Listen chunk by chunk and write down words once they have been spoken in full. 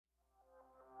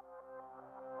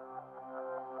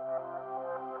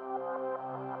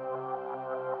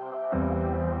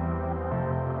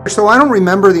So I don't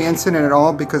remember the incident at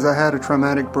all because I had a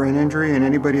traumatic brain injury, and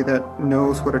anybody that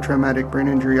knows what a traumatic brain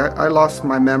injury, I lost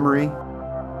my memory.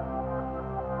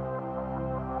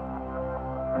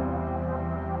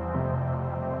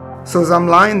 So as I'm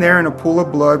lying there in a pool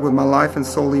of blood with my life and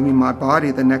soul leaving my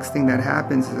body, the next thing that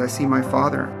happens is I see my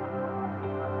father.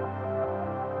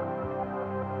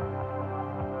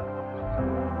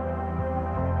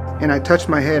 And I touched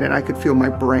my head and I could feel my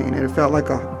brain, and it felt like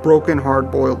a broken,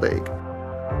 hard-boiled egg.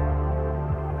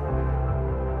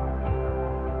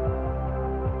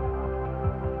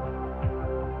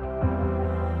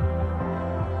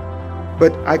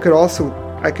 But I could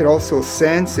also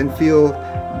sense and feel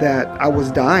that I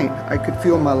was dying. I could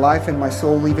feel my life and my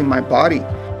soul leaving my body.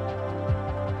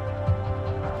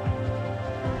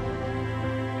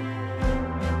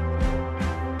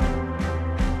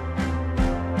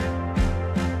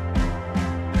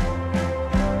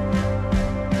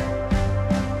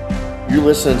 You're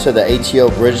listening to the ATO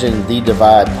Bridging the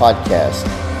Divide podcast,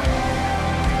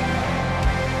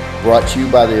 brought to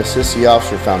you by the Assist the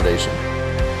Officer Foundation.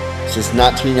 Since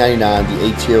 1999,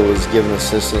 the ATO has given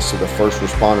assistance to the first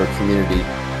responder community,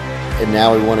 and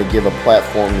now we want to give a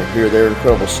platform to hear their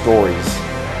incredible stories.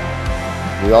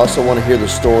 We also want to hear the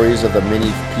stories of the many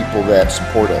people that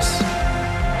support us.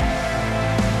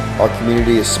 Our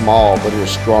community is small, but it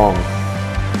is strong.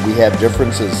 We have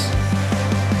differences.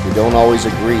 We don't always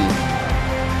agree,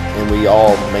 and we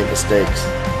all make mistakes.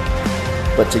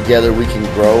 But together we can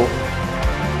grow,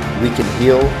 we can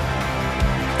heal,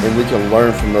 and we can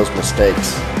learn from those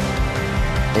mistakes.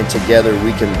 And together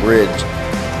we can bridge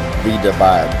the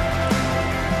divide.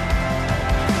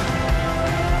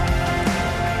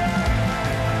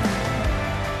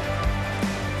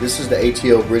 This is the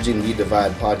ATO Bridging the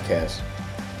Divide podcast,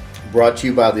 brought to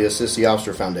you by the Assist the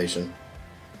Officer Foundation.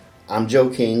 I'm Joe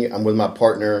King. I'm with my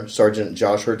partner, Sergeant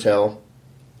Josh Hertel,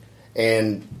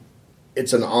 and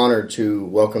it's an honor to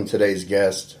welcome today's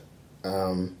guest.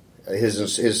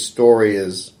 His story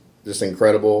is just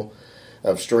incredible,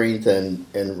 of strength and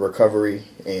recovery,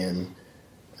 and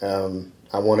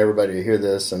I want everybody to hear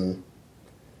this, and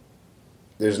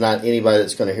there's not anybody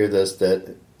that's going to hear this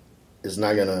that is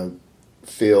not going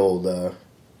to feel the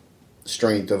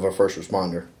strength of a first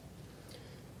responder.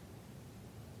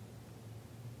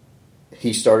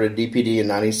 He started DPD in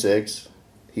 96.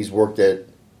 He's worked at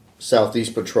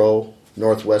Southeast Patrol,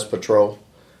 Northwest Patrol.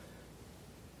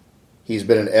 He's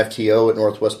been an FTO at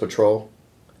Northwest Patrol.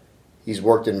 He's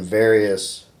worked in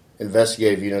various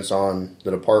investigative units on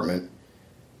the department,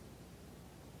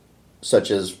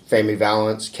 such as family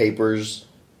violence, capers,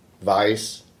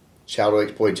 vice, child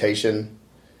exploitation,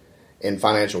 and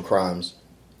financial crimes.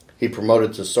 He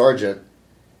promoted to sergeant,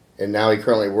 and now he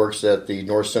currently works at the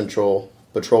North Central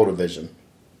Patrol Division.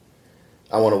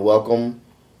 I want to welcome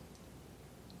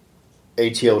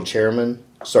ATO Chairman,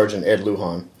 Sergeant Ed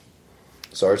Lujan.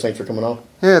 Sarge, thanks for coming on.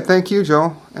 Yeah, thank you,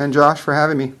 Joe and Josh, for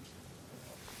having me.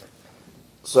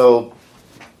 So,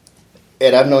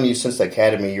 Ed, I've known you since the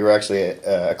academy. You were actually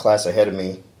a class ahead of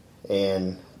me,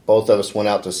 and both of us went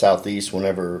out to Southeast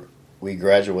whenever we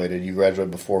graduated. You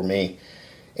graduated before me,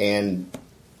 and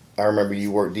I remember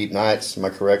you worked deep nights. Am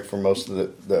I correct, for most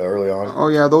of the early on? Oh,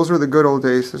 yeah, those were the good old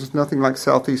days. There's nothing like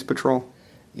Southeast Patrol.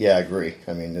 Yeah, I agree.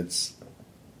 I mean,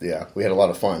 we had a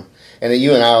lot of fun. And then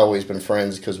you and I have always been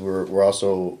friends because we're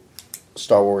also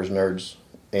Star Wars nerds,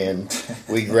 and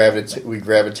we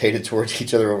gravitated towards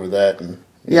each other over that. And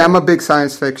yeah, I'm a big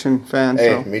science fiction fan.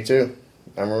 Hey, so. Me too.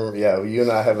 I remember. Yeah, you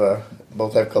and I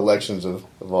both have collections of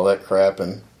all that crap,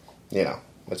 and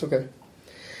that's okay.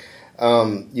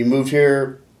 You moved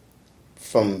here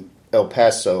from El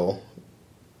Paso,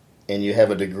 and you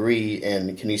have a degree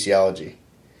in kinesiology.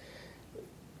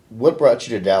 What brought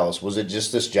you to Dallas? Was it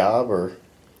just this job, or?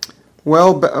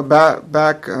 Well,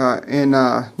 back in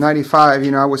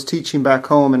 95, I was teaching back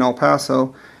home in El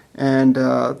Paso, and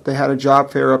they had a job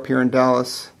fair up here in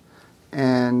Dallas.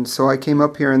 And so I came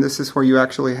up here, and this is where you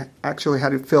actually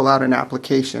had to fill out an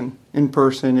application in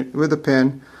person with a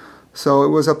pen. So it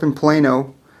was up in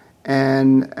Plano,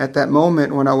 and at that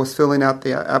moment when I was filling out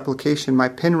the application, my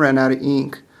pen ran out of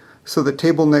ink. So the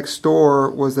table next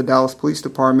door was the Dallas Police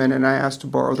Department, and I asked to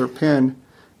borrow their pen,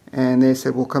 and they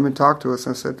said, "Well, come and talk to us."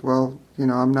 I said, "Well, I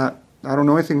don't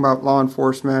know anything about law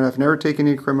enforcement. I've never taken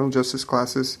any criminal justice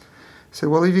classes." I said,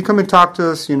 "Well, if you come and talk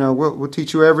to us, we'll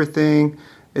teach you everything.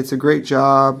 It's a great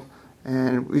job,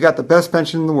 and we got the best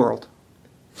pension in the world."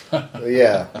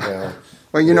 Yeah.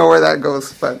 Well, you know where that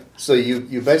goes, but so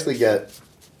you basically got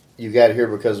here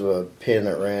because of a pen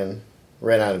that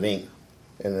ran out of ink,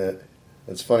 and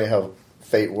it's funny how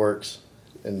fate works,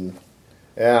 and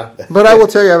Yeah. But I will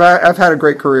tell you, I've had a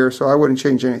great career, so I wouldn't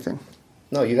change anything.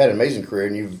 No, you've had an amazing career,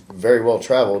 and you've very well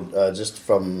traveled just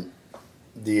from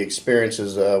the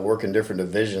experiences working different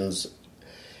divisions,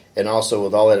 and also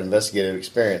with all that investigative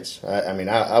experience. I mean,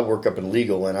 I work up in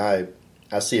legal, and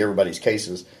I see everybody's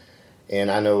cases,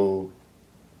 and I know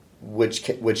which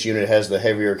unit has the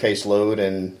heavier caseload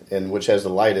and which has the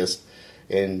lightest.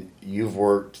 And you've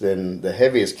worked in the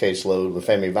heaviest caseload with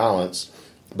family violence,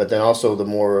 but then also the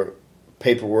more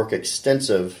paperwork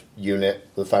extensive unit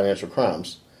with financial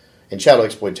crimes. And child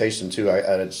exploitation, too.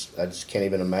 I just can't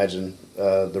even imagine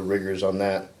the rigors on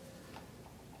that.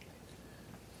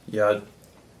 Yeah,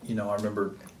 I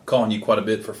remember calling you quite a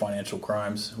bit for financial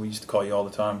crimes. We used to call you all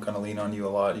the time, kind of lean on you a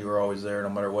lot. You were always there no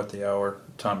matter what the hour,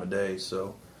 time of day.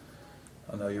 So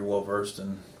I know you're well-versed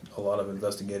in a lot of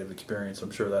investigative experience.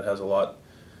 I'm sure that has a lot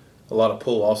of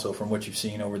pull also from what you've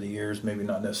seen over the years, maybe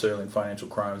not necessarily in financial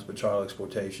crimes, but child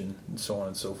exploitation and so on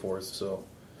and so forth. So,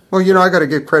 well, I got to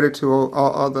give credit to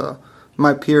all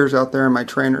my peers out there and my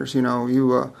trainers. One of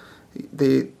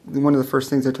the first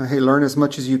things they tell me, hey, learn as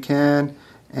much as you can,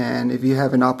 and if you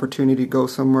have an opportunity to go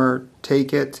somewhere,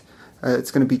 take it.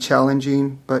 It's going to be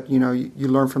challenging, but you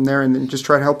learn from there, and then just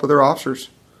try to help with other officers.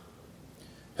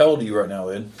 How old are you right now,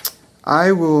 Ed?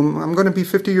 I'm going to be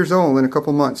 50 years old in a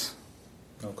couple months.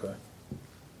 Okay.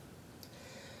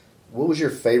 What was your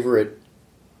favorite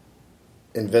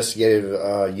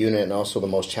investigative unit and also the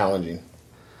most challenging?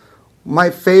 My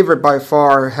favorite by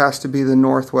far has to be the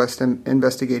Northwest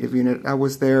Investigative Unit. I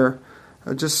was there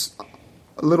just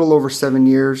a little over 7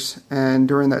 years, and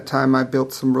during that time I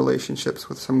built some relationships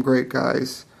with some great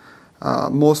guys.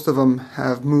 Most of them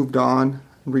have moved on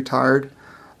and retired.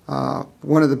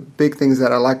 One of the big things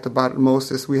that I liked about it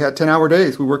most is we had 10-hour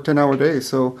days. We worked 10-hour days,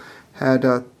 so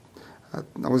I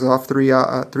was off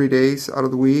 3 days out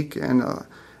of the week, and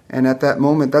at that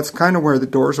moment, that's kind of where the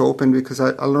doors opened because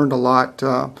I learned a lot.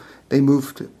 They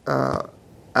moved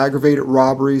aggravated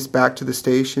robberies back to the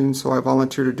station, so I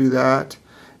volunteered to do that,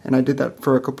 and I did that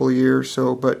for a couple of years.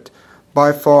 So, but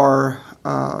by far,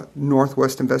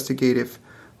 Northwest Investigative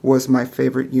was my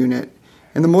favorite unit,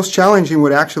 and the most challenging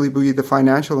would actually be the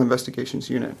Financial Investigations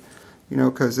Unit.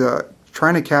 Because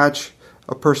trying to catch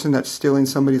a person that's stealing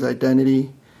somebody's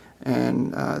identity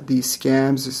and these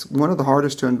scams is one of the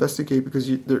hardest to investigate because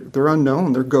they're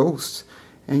unknown, they're ghosts.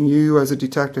 And you as a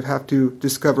detective have to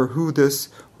discover who this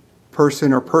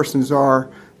person or persons are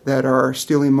that are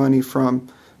stealing money from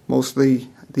mostly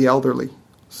the elderly.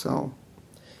 So,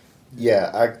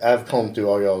 yeah, I've combed through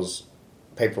all y'all's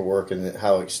paperwork and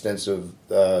how extensive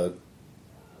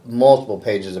multiple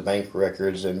pages of bank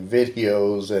records and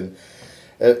videos, and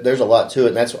there's a lot to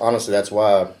it. And that's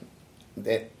why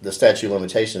the statute of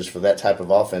limitations for that type of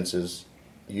offense is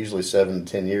usually 7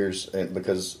 to 10 years,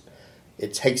 because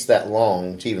it takes that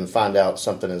long to even find out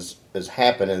something has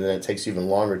happened, and then it takes even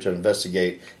longer to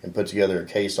investigate and put together a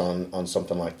case on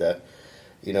something like that.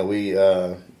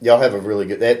 Y'all have a really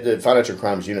good, the financial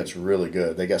crimes unit's really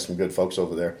good. They got some good folks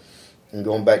over there. And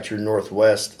going back to your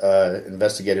Northwest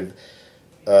investigative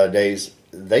days,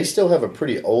 they still have a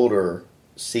pretty older,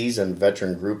 seasoned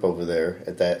veteran group over there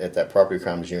at that property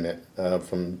crimes unit,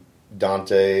 from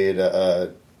Dante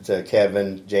to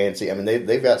Kevin, Jancy. I mean,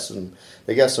 they got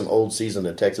some old seasoned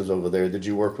detectives over there. Did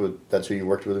you work with? That's who you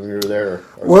worked with when you were there?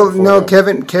 Well, no,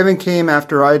 Kevin came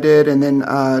after I did, and then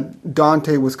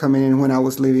Dante was coming in when I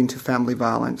was leaving to family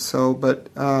violence. So,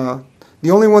 but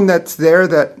the only one that's there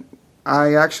that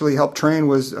I actually helped train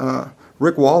was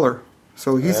Rick Waller.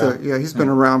 So he's been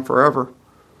around forever.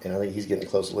 And I think he's getting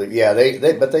close to leave. Yeah,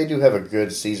 but they do have a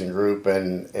good seasoned group,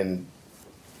 and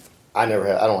I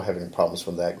don't have any problems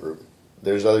with that group.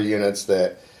 There's other units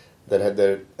that they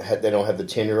don't have the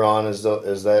tenure on as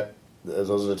those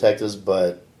detectives,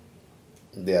 but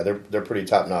yeah, they're pretty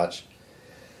top notch.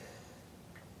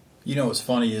 What's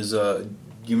funny is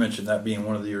you mentioned that being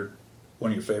one of your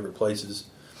favorite places,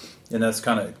 and that's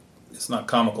kind of, it's not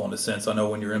comical in a sense. I know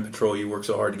when you're in patrol, you work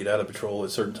so hard to get out of patrol. At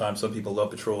certain times, some people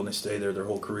love patrol and they stay there their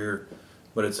whole career.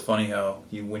 But it's funny how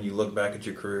when you look back at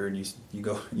your career and you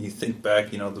go and you think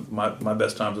back, my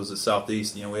best times was at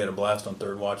Southeast. We had a blast on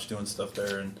third watch doing stuff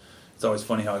there, and it's always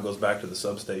funny how it goes back to the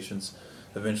substations,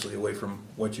 eventually away from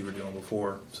what you were doing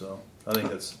before. So I think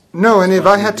that's and if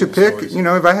I had to pick,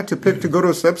 to go to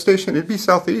a substation, it'd be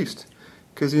Southeast,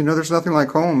 because there's nothing like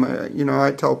home.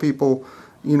 I tell people,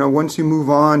 once you move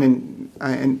on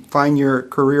and find your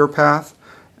career path,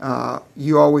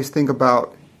 you always think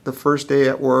about the first day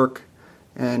at work.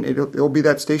 And it'll be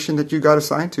that station that you got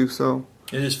assigned to. So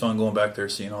it is fun going back there,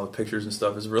 seeing all the pictures and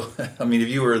stuff. Is real. I mean, if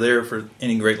you were there for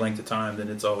any great length of time, then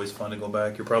it's always fun to go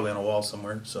back. You're probably on a wall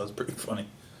somewhere, so it's pretty funny.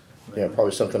 Yeah,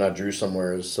 probably something I drew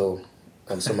somewhere is still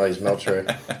on somebody's mail tray.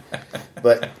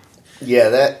 But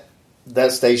yeah,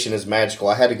 that station is magical.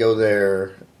 I had to go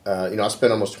there. I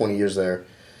spent almost 20 years there,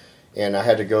 and I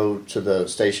had to go to the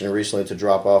station recently to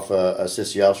drop off a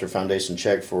Sissy Officer Foundation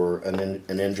check for an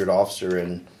injured officer,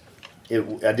 and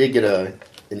I did get an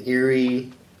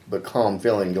eerie but calm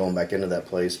feeling going back into that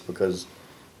place because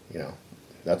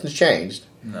nothing's changed.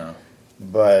 No,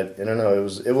 but I don't know.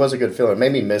 It was a good feeling. It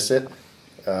made me miss it.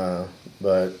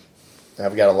 But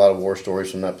I've got a lot of war stories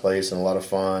from that place and a lot of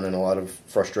fun and a lot of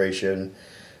frustration.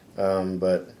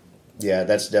 But yeah,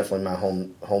 that's definitely my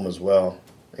home as well.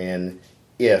 And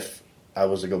if I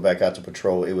was to go back out to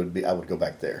patrol, I would go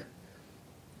back there.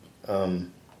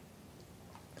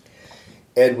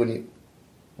 Ed,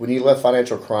 when you left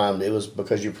financial crime, it was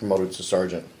because you promoted to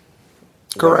sergeant.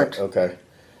 Correct. Okay.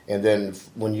 And then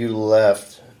when you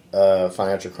left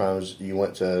financial crimes, you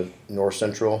went to North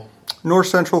Central? North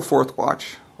Central 4th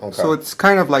Watch. Okay. So it's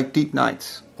kind of like deep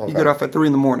nights. Okay. You get off at 3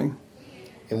 in the morning.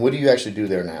 And what do you actually do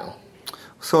there now?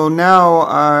 So now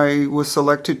I was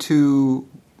selected to,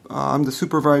 I'm the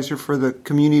supervisor for the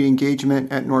community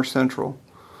engagement at North Central.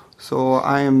 So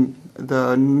I am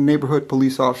the neighborhood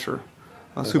police officer,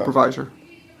 supervisor.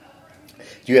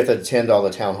 Do you have to attend all the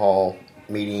town hall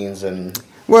meetings and...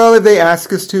 Well, if they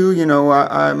ask us to,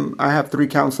 I have 3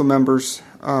 council members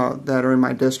that are in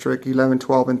my district, 11,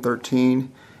 12, and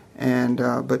 13. And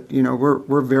but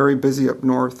we're very busy up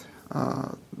north.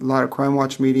 A lot of Crime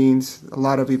Watch meetings, a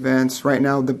lot of events. Right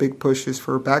now, the big push is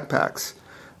for backpacks.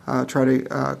 Try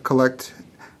to collect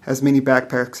as many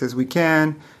backpacks as we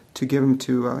can to give them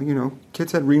to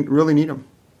kids that really need them.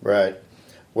 Right.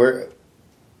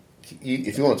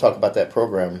 If you want to talk about that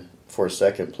program for a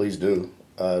second, please do.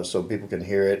 So people can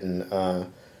hear it,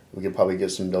 and we could probably get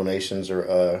some donations,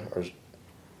 or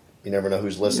you never know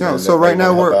who's listening. Yeah. So right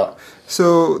now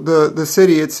the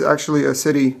city. It's actually a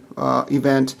city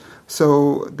event.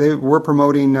 So we're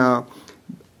promoting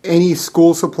any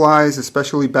school supplies,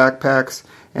 especially backpacks,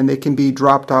 and they can be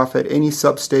dropped off at any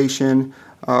substation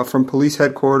from police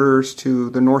headquarters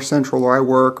to the North Central where I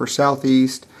work or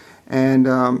Southeast, and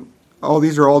all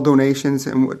these are all donations.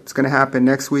 And what's going to happen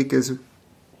next week is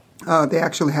they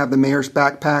actually have the mayor's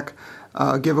backpack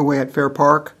giveaway at Fair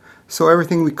Park. So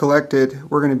everything we collected,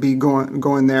 we're going to be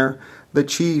going there. The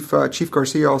Chief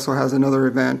Garcia also has another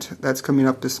event that's coming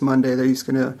up this Monday that he's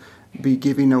going to be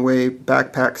giving away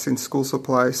backpacks and school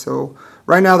supplies. So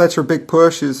right now that's our big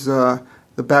push is the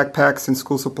backpacks and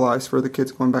school supplies for the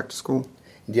kids going back to school.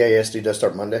 DISD does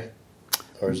start Monday?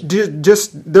 Or is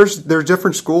just there's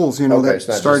different schools, okay, that it's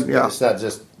not start. It's not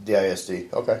just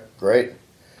DISD. Okay, great.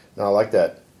 No, I like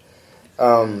that.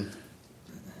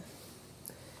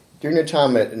 During your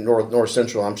time at North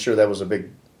Central, I'm sure that was a big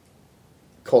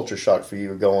culture shock for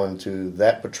you going to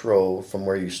that patrol from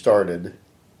where you started,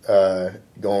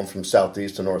 going from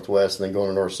Southeast to Northwest and then going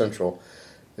to North Central.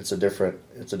 It's a different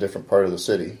part of the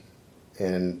city,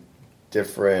 and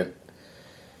different.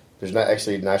 There's not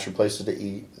actually nicer places to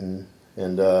eat, and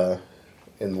a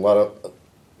lot of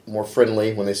more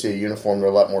friendly. When they see a uniform, they're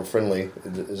a lot more friendly.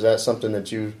 Is that something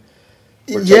that you?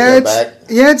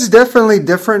 It's definitely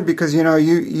different because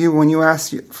you when you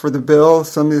ask for the bill,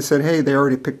 somebody said, "Hey, they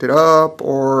already picked it up,"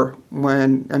 or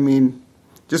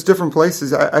just different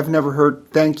places. I've never heard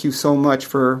 "Thank you so much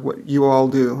for what you all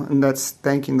do," and that's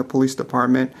thanking the police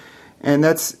department, and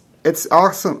it's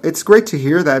awesome. It's great to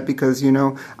hear that because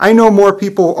I know more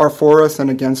people are for us than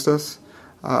against us.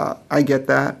 I get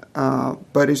that,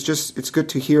 but it's good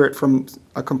to hear it from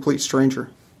a complete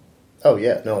stranger. Oh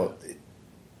yeah, no.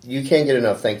 You can't get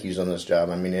enough thank yous on this job.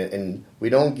 And we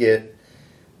don't get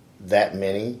that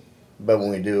many, but when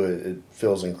we do, it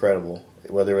feels incredible.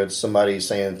 Whether it's somebody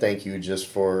saying thank you just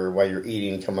for while you're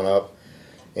eating coming up,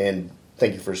 and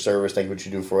thank you for service, thank you for what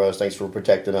you do for us, thanks for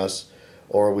protecting us,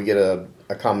 or we get a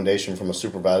commendation from a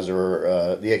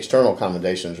supervisor. The external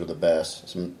commendations are the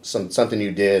best. Something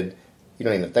you did, you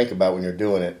don't even think about when you're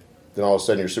doing it. Then all of a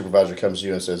sudden your supervisor comes to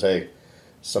you and says, "Hey,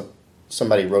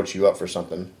 somebody wrote you up for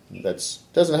something." That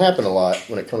doesn't happen a lot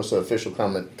when it comes to official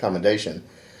commendation,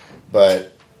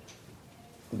 but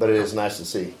it is nice to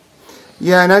see.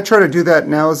 Yeah, and I try to do that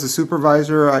now as a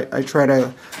supervisor. I try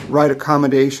to write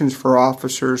accommodations for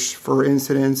officers for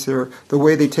incidents or the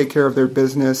way they take care of their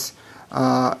business,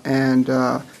 and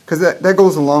because that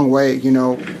goes a long way.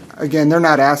 Again, they're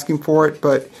not asking for it,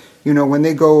 but when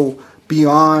they go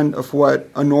beyond of what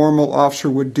a normal officer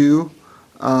would do.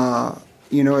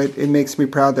 It makes me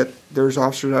proud that there's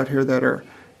officers out here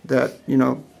that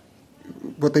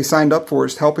what they signed up for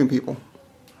is helping people.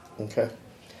 Okay.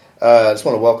 I just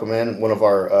want to welcome in one of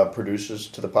our producers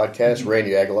to the podcast,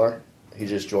 Randy Aguilar. He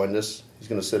just joined us. He's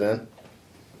going to sit in.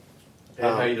 Hey,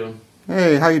 how you doing?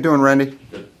 Hey, how you doing, Randy?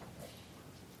 Good.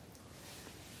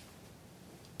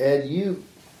 Ed, you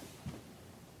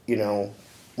know,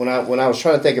 when I was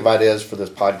trying to think of ideas for this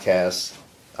podcast,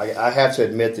 I have to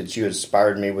admit that you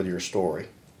inspired me with your story.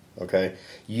 Okay,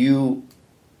 you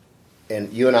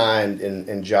and I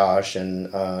and Josh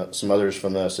and some others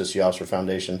from the Assist Officer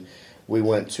Foundation, we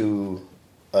went to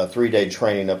a 3-day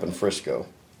training up in Frisco,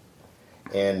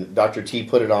 and Dr. T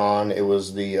put it on. It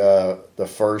was the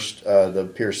first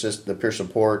the peer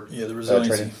support the resiliency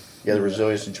training. The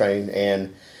resiliency training,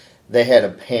 and they had a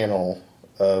panel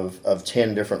of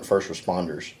 10 different first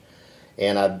responders,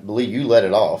 and I believe you led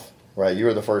it off. Right, you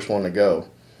were the first one to go,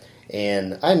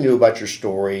 and I knew about your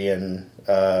story, and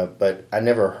but I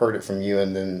never heard it from you.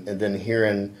 And then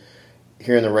hearing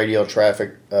the radio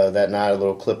traffic that night, a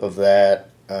little clip of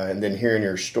that, and then hearing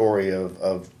your story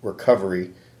of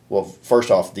recovery. Well, first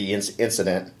off, the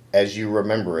incident as you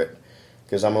remember it,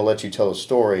 because I'm going to let you tell the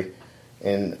story,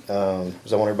 and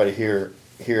because I want everybody to hear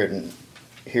it and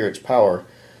hear its power,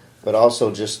 but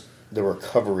also just the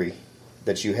recovery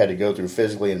that you had to go through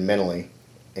physically and mentally.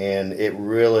 And it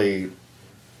really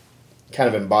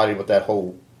kind of embodied what that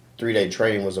whole 3-day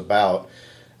training was about,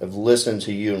 of listening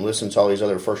to you and listening to all these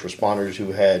other first responders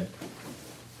who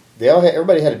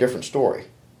everybody had a different story,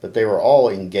 but they were all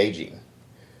engaging.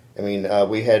 I mean,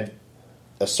 we had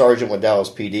a sergeant with Dallas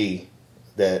PD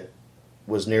that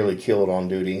was nearly killed on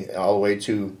duty, all the way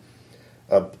to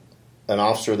an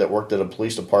officer that worked at a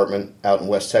police department out in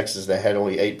West Texas that had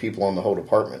only 8 people on the whole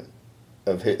department.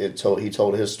 He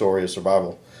told his story of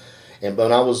survival. But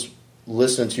when I was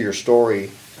listening to your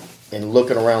story and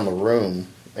looking around the room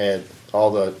at all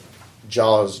the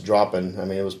jaws dropping, I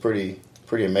mean, it was pretty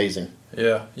amazing.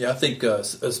 Yeah. I think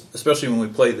especially when we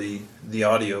play the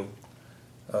audio,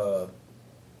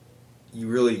 you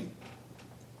really,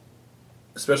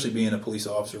 especially being a police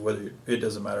officer, whether it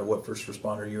doesn't matter what first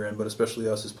responder you're in, but especially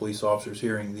us as police officers,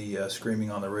 hearing the screaming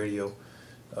on the radio,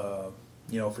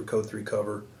 for Code 3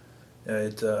 cover.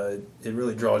 It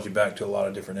really draws you back to a lot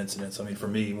of different incidents. I mean, for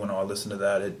me, when I listened to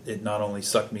that, it not only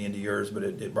sucked me into yours, but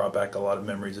it brought back a lot of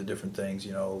memories of different things,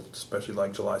 especially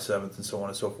like July 7th and so on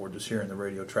and so forth, just hearing the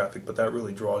radio traffic. But that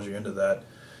really draws you into that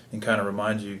and kind of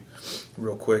reminds you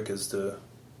real quick as to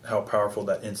how powerful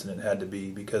that incident had to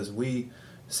be, because we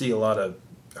see a lot of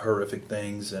horrific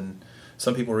things and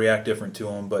some people react different to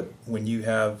them, but when you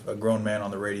have a grown man on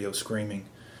the radio screaming,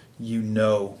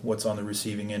 what's on the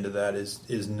receiving end of that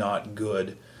is not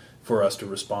good for us to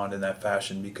respond in that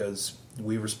fashion, because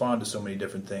we respond to so many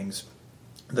different things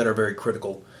that are very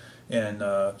critical. And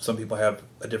some people have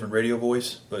a different radio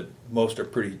voice, but most are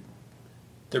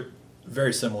they're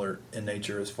very similar in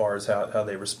nature as far as how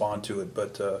they respond to it.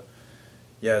 But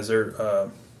is there,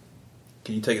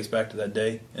 can you take us back to that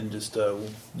day and just,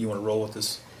 you want to roll with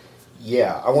this?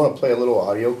 Yeah, I want to play a little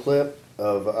audio clip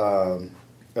of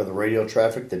the radio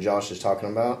traffic that Josh is talking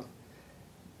about.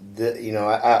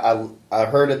 I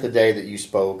heard it the day that you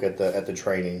spoke at the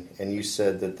training, and you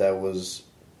said that was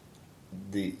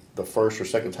the first or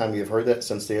second time you've heard that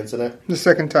since the incident. The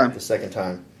second time. The second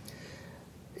time.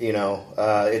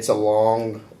 It's a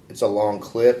long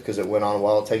clip because it went on a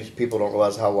while. People don't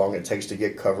realize how long it takes to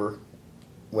get cover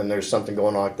when there's something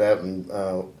going on like that,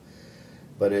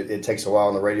 but it takes a while,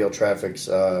 and the radio traffic's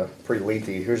pretty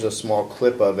lengthy. Here's a small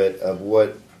clip of it, of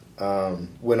what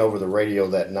went over the radio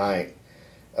that night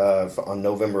on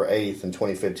November 8th in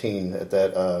 2015 at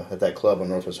that club on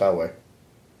Northwest Highway.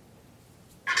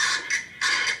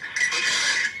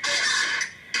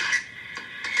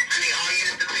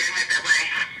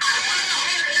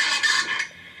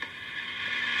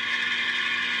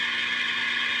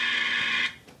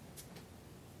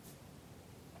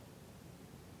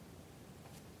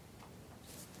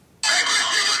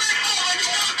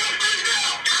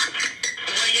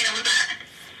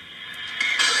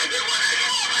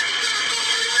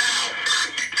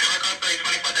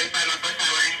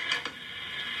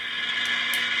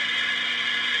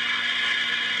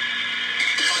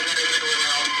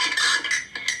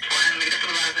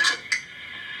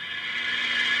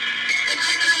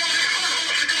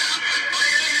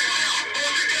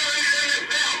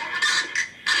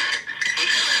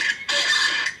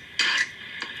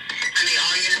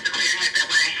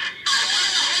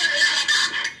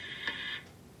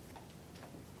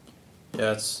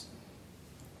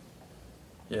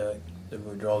 If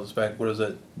we draw this back, what does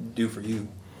that do for you?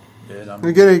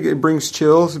 Again, it brings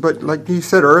chills, but like you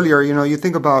said earlier, you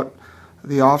think about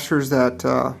the officers that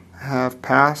have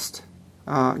passed,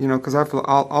 because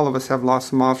all of us have lost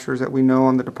some officers that we know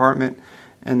on the department,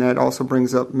 and that also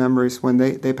brings up memories when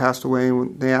they passed away and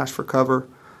when they asked for cover.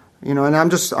 And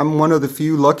I'm one of the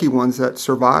few lucky ones that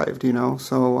survived,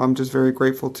 so I'm just very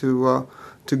grateful to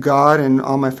God and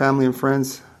all my family and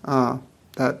friends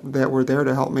that were there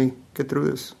to help me get through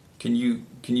this. Can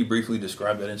you briefly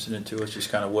describe that incident to us, just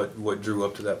kind of what drew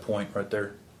up to that point right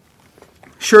there?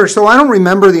 Sure. So I don't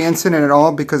remember the incident at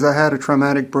all because I had a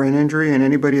traumatic brain injury, and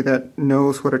anybody that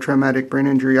knows what a traumatic brain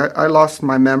injury, I lost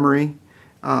my memory.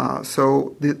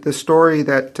 So the story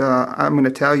that I'm going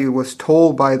to tell you was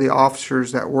told by the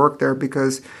officers that worked there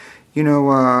because,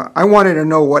 I wanted to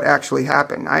know what actually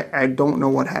happened. I don't know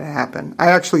what had happened. I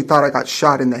actually thought I got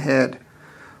shot in the head.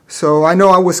 So I know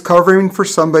I was covering for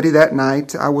somebody that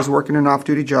night. I was working an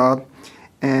off-duty job,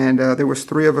 and there was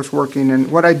 3 of us working.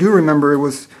 And what I do remember,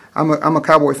 I'm a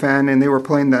Cowboy fan, and they were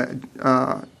playing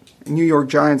the New York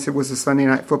Giants. It was a Sunday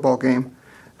night football game.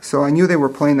 So I knew they were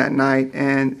playing that night,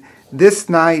 and this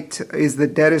night is the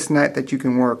deadest night that you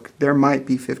can work. There might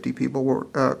be 50 people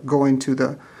going to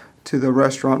the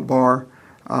restaurant bar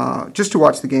just to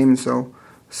watch the game, and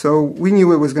so we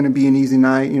knew it was going to be an easy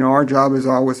night. Our job is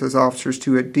always as officers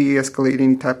to de-escalate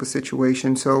any type of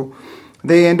situation. So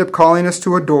they end up calling us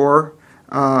to a door,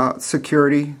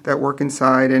 security that work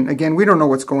inside, and again, we don't know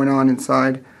what's going on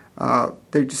inside.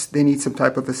 They need some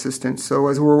type of assistance. So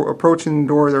as we're approaching the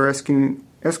door, they're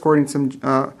escorting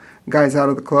some guys out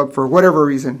of the club for whatever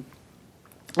reason.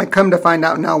 I come to find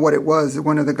out now what it was.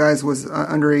 One of the guys was an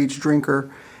underage drinker,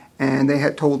 and they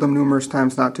had told him numerous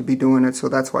times not to be doing it, so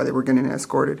that's why they were getting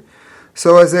escorted.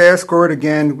 So as they escort,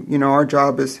 again, our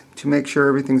job is to make sure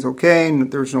everything's okay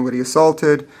and there's nobody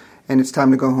assaulted, and it's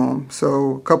time to go home.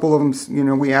 So a couple of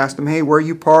them, we asked them, hey, where are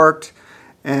you parked?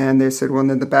 And they said, well,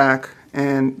 in the back.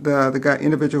 And the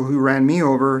individual who ran me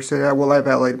over said, well, I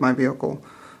valeted my vehicle.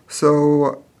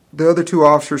 So the other 2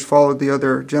 officers followed the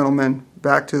other gentleman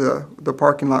back to the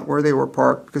parking lot where they were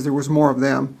parked because there was more of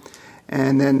them.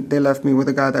 And then they left me with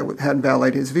a guy that had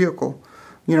valeted his vehicle.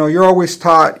 You're always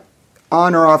taught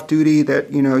on or off duty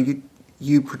that,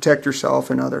 you protect yourself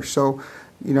and others. So,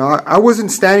 I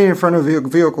wasn't standing in front of a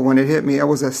vehicle when it hit me. I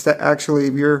was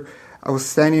I was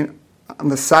standing on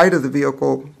the side of the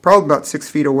vehicle, probably about 6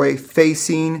 feet away,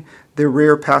 facing the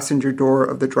rear passenger door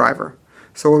of the driver.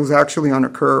 So it was actually on a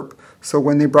curb. So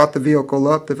when they brought the vehicle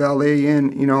up, the valet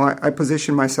in, I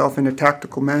positioned myself in a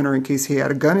tactical manner in case he had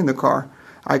a gun in the car.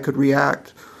 I could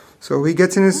react. So he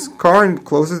gets in his car and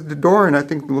closes the door, and I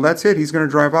think, well, that's it. He's going to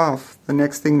drive off. The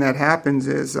next thing that happens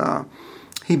is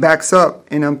he backs up,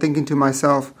 and I'm thinking to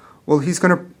myself, well, he's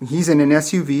in an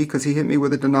SUV because he hit me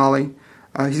with a Denali.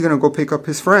 He's going to go pick up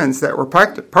his friends that were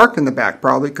parked in the back,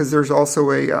 probably, because there's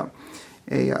also a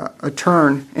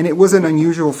turn, and it wasn't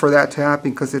unusual for that to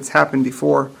happen because it's happened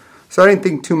before. So I didn't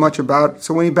think too much about it.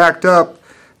 So when he backed up,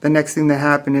 the next thing that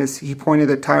happened is he pointed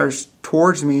the tires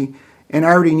towards me, and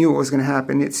I already knew what was going to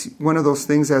happen. It's one of those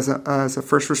things as a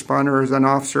first responder, as an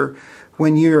officer,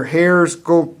 when your hairs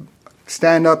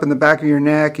stand up in the back of your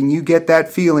neck and you get that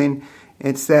feeling,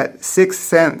 it's that sixth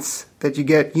sense that you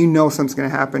get, something's going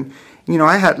to happen.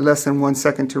 I had less than 1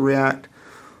 second to react.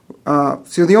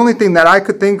 So the only thing that I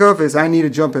could think of is I need to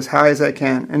jump as high as I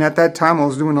can. And at that time, I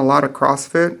was doing a lot of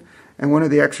CrossFit. And one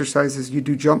of the exercises, you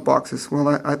do jump boxes. Well,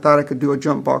 I thought I could do a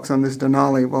jump box on this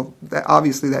Denali. Well,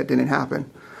 obviously that didn't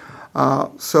happen.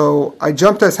 So I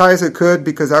jumped as high as I could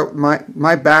because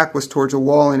my back was towards a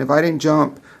wall. And if I didn't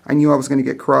jump, I knew I was going to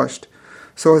get crushed.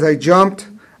 So as I jumped,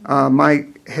 my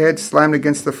head slammed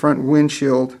against the front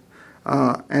windshield.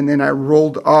 And then I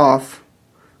rolled off,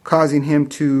 causing him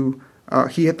to,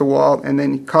 he hit the wall, and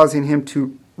then causing him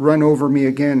to run over me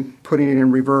again, putting it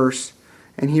in reverse.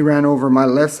 And he ran over my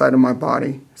left side of my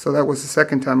body. So that was the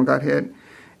second time I got hit.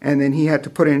 And then he had to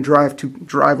put it in drive to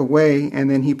drive away, and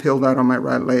then he peeled out on my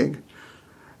right leg.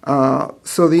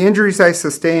 So the injuries I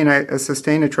sustained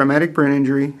a traumatic brain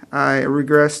injury. I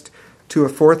regressed to a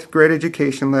 4th grade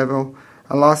education level.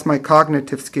 I lost my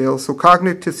cognitive skills. So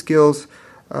cognitive skills,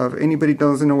 if anybody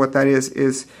doesn't know what that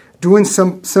is doing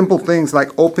some simple things like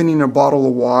opening a bottle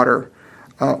of water,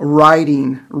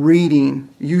 writing, reading,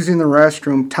 using the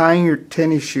restroom, tying your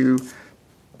tennis shoe,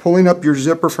 pulling up your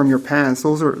zipper from your pants.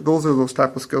 Those are those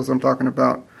type of skills I'm talking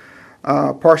about.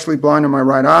 Partially blind in my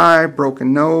right eye,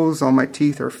 broken nose, all my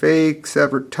teeth are fake,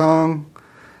 severed tongue,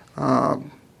 a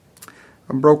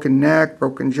broken neck,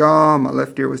 broken jaw, my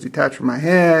left ear was detached from my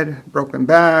head, broken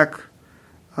back,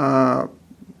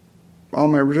 all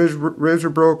my ribs are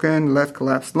broken, left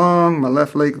collapsed lung, my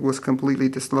left leg was completely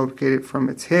dislocated from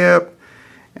its hip,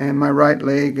 and my right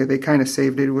leg, they kind of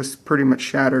saved it. It was pretty much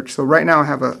shattered. So right now I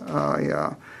have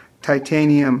a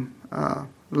titanium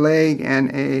leg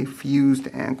and a fused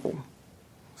ankle.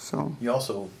 So You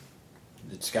also,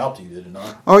 it scalped you, did it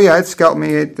not? oh yeah, it scalped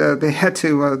me. They had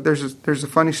to. There's a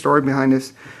funny story behind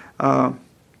this, and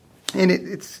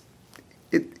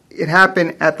it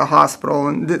happened at the hospital,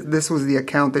 and this was the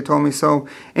account they told me. So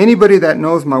anybody that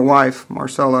knows my wife,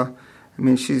 Marcella, I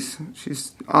mean she's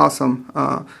awesome,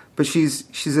 but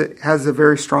has a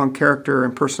very strong character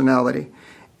and personality,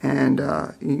 and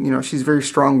she's very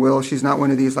strong-willed. She's not one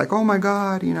of these like, oh my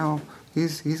God,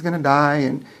 he's gonna die,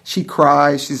 and she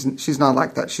cries. She's not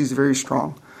like that. She's very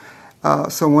strong.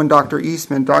 So when Dr.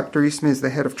 Eastman is the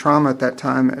head of trauma at that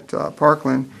time at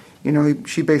Parkland,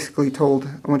 she basically told,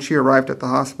 when she arrived at the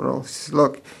hospital, she said,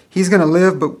 look, he's going to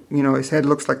live, but, his head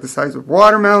looks like the size of a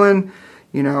watermelon.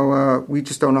 We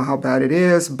just don't know how bad it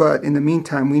is. But in the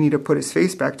meantime, we need to put his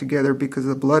face back together because of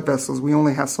the blood vessels. We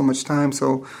only have so much time.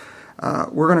 So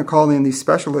we're going to call in these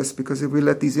specialists because if we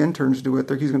let these interns do it,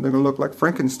 they're going to look like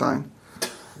Frankenstein.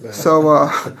 So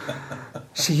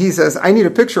he says, I need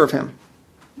a picture of him,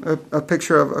 a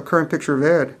current picture of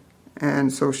Ed.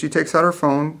 And so she takes out her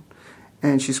phone,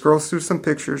 and she scrolls through some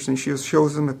pictures, and she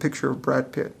shows him a picture of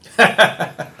Brad Pitt.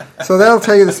 So that'll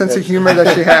tell you the sense of humor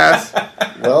that she has.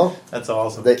 Well, that's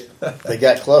awesome. They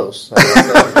got close.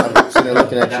 I'm sitting there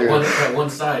looking at that one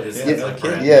side is like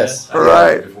Brad. Yes,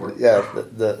 right. Yeah,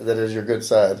 that is your good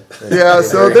side. Yeah,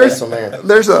 so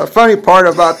there's a funny part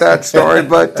about that story,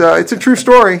 but it's a true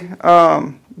story.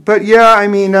 But yeah, I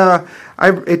mean,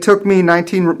 it took me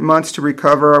 19 months to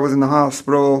recover. I was in the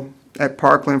hospital at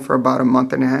Parkland for about a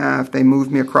month and a half. They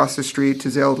moved me across the street to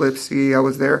Zale Lipsky. I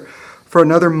was there for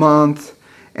another month,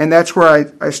 and that's where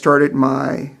I started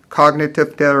my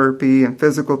cognitive therapy and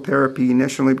physical therapy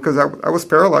initially because I was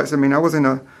paralyzed. I mean, I was in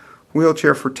a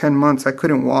wheelchair for 10 months. I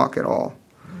couldn't walk at all.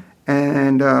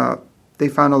 And they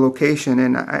found a location,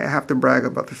 and I have to brag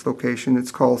about this location.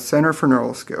 It's called Center for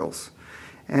Neural Skills.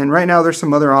 And right now there's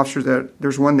some other officers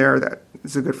there's one there that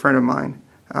is a good friend of mine.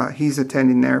 He's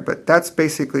attending there, but that's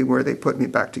basically where they put me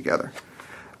back together.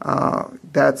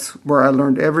 That's where I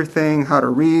learned everything, how to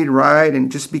read, write, and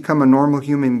just become a normal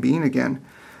human being again.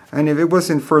 And if it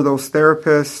wasn't for those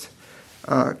therapists,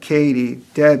 Katie,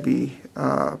 Debbie,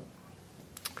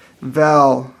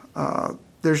 Val,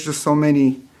 there's just so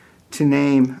many to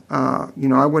name.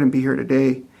 I wouldn't be here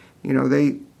today.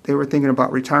 They were thinking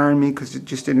about retiring me because they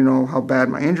just didn't know how bad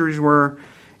my injuries were.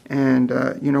 And,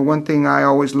 one thing I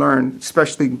always learned,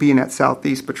 especially being at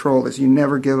Southeast Patrol, is you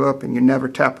never give up and you never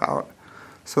tap out.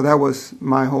 So that was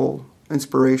my whole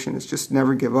inspiration, is just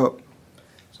never give up.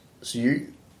 So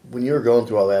when you were going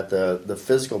through all that, the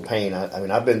physical pain, I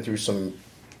mean, I've been through some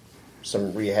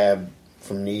rehab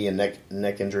from knee and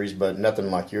neck injuries, but nothing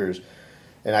like yours.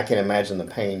 And I can't imagine the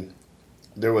pain.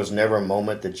 There was never a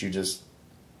moment that you just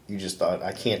thought,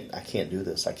 I can't do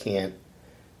this. I can't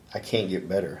get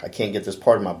better. I can't get this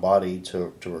part of my body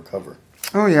to recover.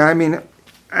 Oh yeah, I mean,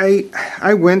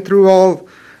 I went through all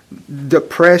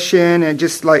depression and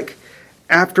just like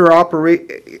after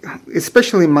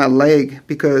especially my leg,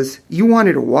 because you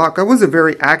wanted to walk. I was a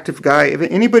very active guy. If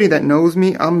anybody that knows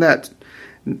me, I'm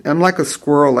like a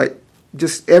squirrel, like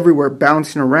just everywhere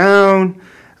bouncing around.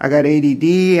 I got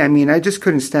ADD. I mean, I just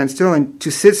couldn't stand still, and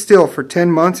to sit still for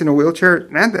 10 months in a wheelchair,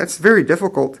 man, that's very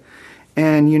difficult.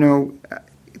 And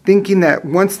thinking that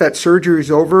once that surgery is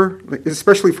over,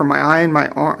 especially for my eye and my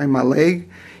arm and my leg,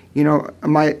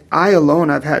 my eye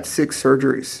alone, I've had 6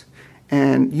 surgeries,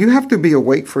 and you have to be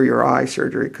awake for your eye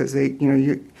surgery because they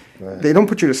don't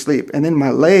put you to sleep. And then my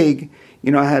leg,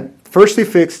 I had firstly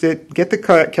fixed it, get the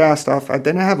cast off.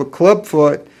 Then I have a club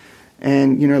foot,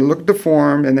 and look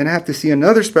deformed, and then I have to see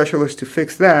another specialist to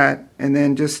fix that, and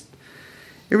then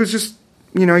it was just.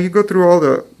 You go through all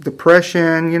the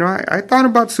depression. I thought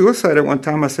about suicide at one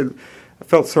time. I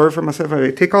felt sorry for myself.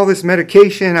 I take all this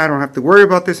medication. I don't have to worry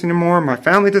about this anymore. My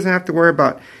family doesn't have to worry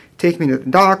about taking me to the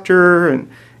doctor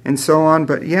and so on.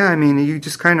 But yeah, I mean, you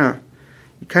just kind of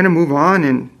move on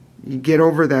and you get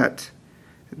over that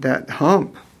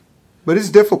hump. But it's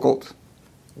difficult.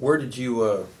 Where did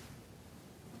you?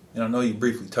 And I know you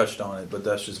briefly touched on it, but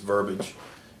that's just verbiage.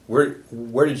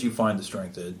 Where did you find the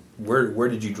strength, Ed? Where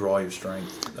did you draw your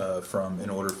strength from in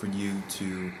order for you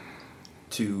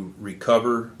to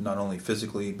recover, not only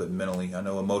physically but mentally? I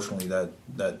know emotionally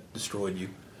that destroyed you,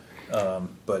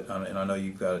 but I know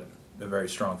you've got a very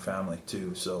strong family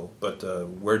too. So, but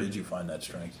where did you find that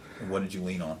strength, and what did you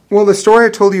lean on? Well, the story I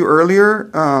told you earlier,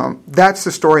 that's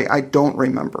the story I don't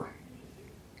remember.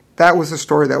 That was the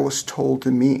story that was told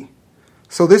to me.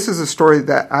 So this is a story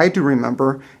that I do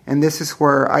remember, and this is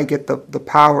where I get the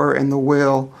power and the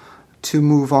will to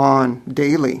move on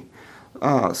daily.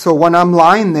 So when I'm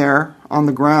lying there on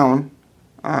the ground,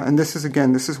 and this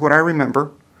is what I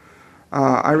remember,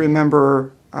 I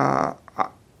remember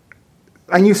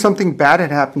I knew something bad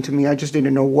had happened to me. I just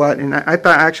didn't know what. And I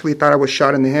actually thought I was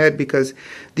shot in the head because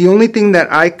the only thing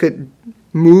that I could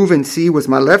move and see was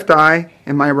my left eye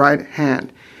and my right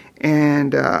hand.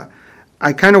 And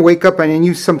I kind of wake up and I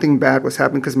knew something bad was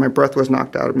happening because my breath was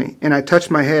knocked out of me. And I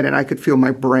touched my head and I could feel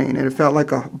my brain. And it felt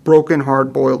like a broken,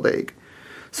 hard-boiled egg.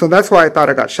 So that's why I thought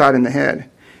I got shot in the head.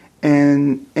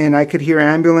 And I could hear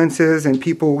ambulances and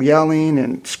people yelling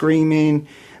and screaming.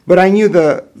 But I knew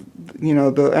the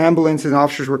ambulance and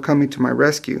officers were coming to my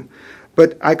rescue.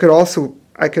 But I could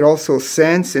also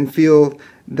sense and feel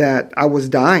that I was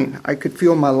dying. I could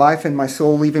feel my life and my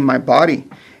soul leaving my body.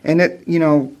 And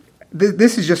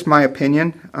this is just my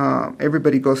opinion.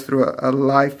 Everybody goes through a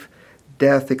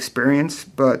life-death experience,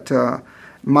 but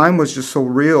mine was just so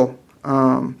real.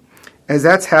 As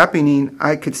that's happening,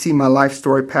 I could see my life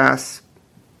story pass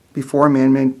before me.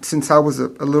 And since I was a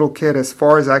little kid, as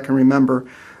far as I can remember,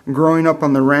 growing up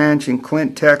on the ranch in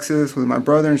Clint, Texas, with my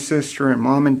brother and sister and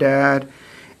mom and dad.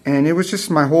 And it was just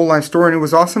my whole life story. And it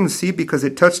was awesome to see because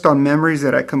it touched on memories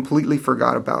that I completely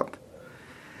forgot about.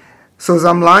 So as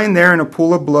I'm lying there in a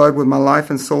pool of blood with my life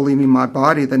and soul leaving my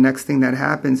body, the next thing that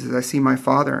happens is I see my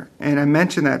father. And I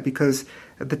mention that because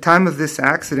at the time of this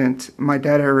accident, my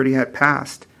dad already had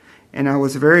passed. And I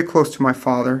was very close to my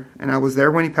father. And I was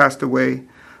there when he passed away.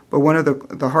 But one of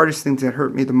the hardest things that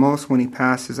hurt me the most when he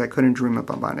passed is I couldn't dream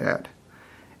about my dad.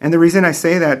 And the reason I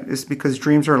say that is because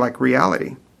dreams are like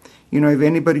reality. If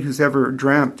anybody who's ever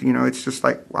dreamt, it's just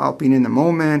like, wow, being in the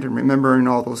moment and remembering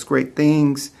all those great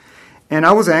things. And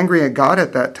I was angry at God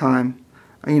at that time,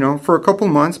 for a couple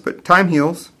months, but time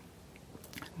heals.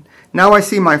 Now I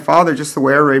see my father just the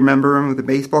way I remember him, with a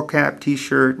baseball cap,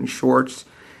 t-shirt, and shorts.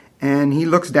 And he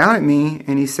looks down at me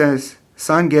and he says,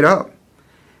 "Son, get up."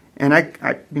 And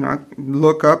I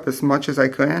look up as much as I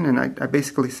can, and I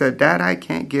basically said, "Dad, I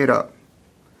can't get up."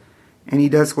 And he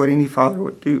does what any father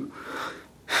would do.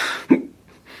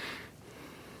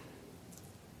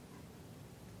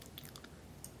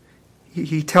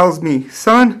 He tells me,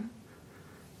 "Son,"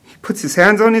 he puts his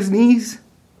hands on his knees,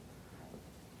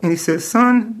 and he says,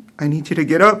 "Son, I need you to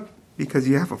get up because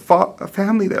you have a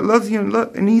family that loves you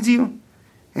and needs you,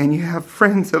 and you have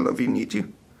friends that love you and need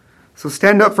you. So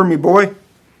stand up for me, boy."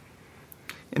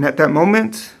 And at that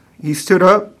moment, he stood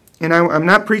up, and I'm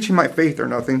not preaching my faith or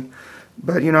nothing,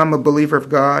 but, I'm a believer of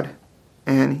God.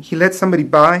 And he led somebody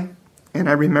by, and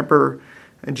I remember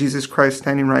Jesus Christ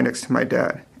standing right next to my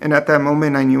dad. And at that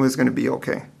moment, I knew it was going to be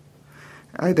okay.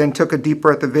 I then took a deep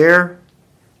breath of air,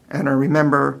 and I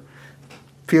remember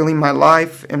feeling my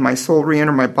life and my soul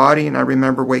re-enter my body, and I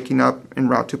remember waking up en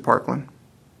route to Parkland.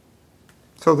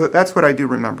 So that's what I do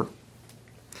remember.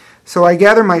 So I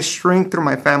gather my strength through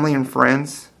my family and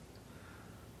friends.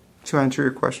 To answer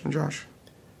your question, Josh.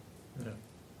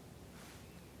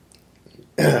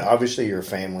 Yeah. Obviously, your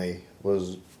family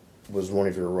was one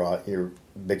of your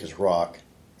biggest rock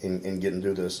in getting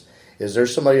through this. Is there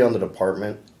somebody on the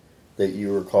department that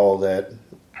you recall that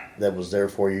was there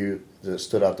for you, that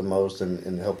stood out the most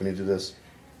in helping you do this?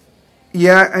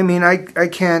 Yeah, I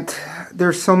can't.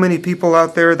 There's so many people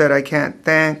out there that I can't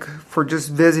thank for just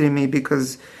visiting me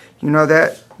because,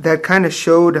 that kind of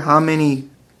showed how many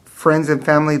friends and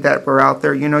family that were out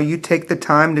there. You take the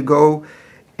time to go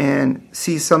and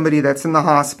see somebody that's in the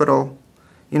hospital,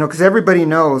 because everybody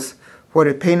knows what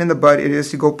a pain in the butt it is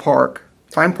to go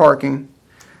find parking,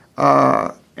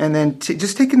 and then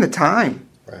just taking the time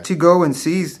to go and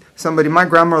see somebody. My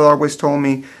grandmother always told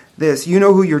me this: you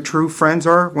know who your true friends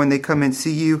are when they come and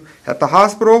see you at the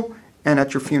hospital and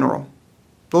at your funeral.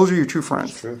 Those are your true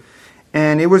friends. That's true.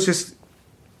 And it was just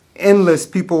endless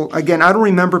people. Again, I don't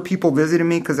remember people visiting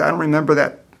me because I don't remember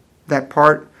that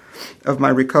part of my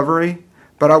recovery.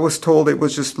 But I was told it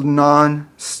was just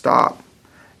non-stop.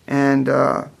 And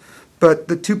but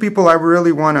the two people I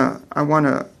really want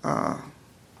to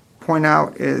point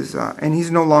out is, and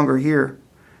he's no longer here.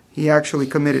 He actually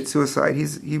committed suicide.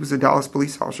 He was a Dallas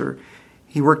police officer.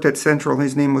 He worked at Central.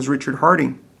 His name was Richard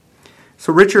Harding.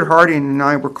 So Richard Harding and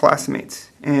I were classmates,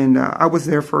 and I was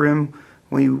there for him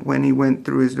when he went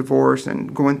through his divorce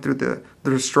and going through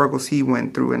the struggles he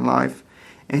went through in life.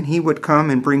 And he would come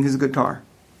and bring his guitar,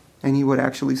 and he would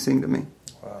actually sing to me.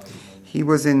 Wow. He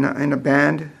was in a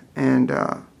band, and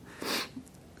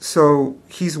so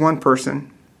he's one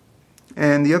person.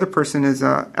 And the other person is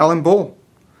Alan Bull.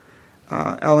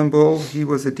 Alan Bull, he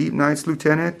was a Deep Nights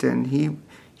lieutenant, and him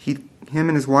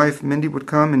and his wife Mindy would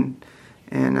come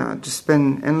and just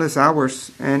spend endless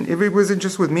hours. And if it wasn't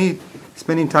just with me,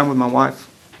 spending time with my wife.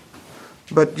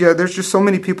 But yeah, there's just so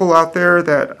many people out there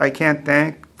that I can't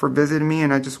thank for visiting me,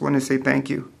 and I just want to say thank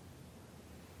you.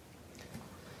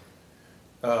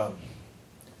 I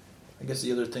guess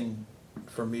the other thing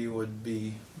for me would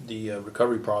be the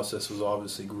recovery process was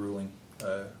obviously grueling.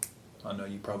 I know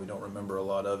you probably don't remember a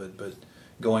lot of it, but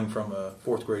going from a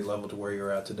fourth grade level to where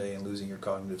you're at today and losing your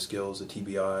cognitive skills, the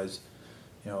TBIs,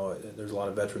 there's a lot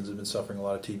of veterans that have been suffering a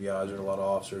lot of TBIs. There's a lot of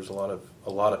officers, a lot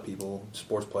of people,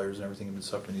 sports players and everything have been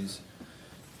suffering these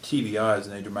TBIs,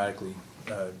 and they dramatically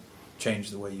change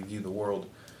the way you view the world.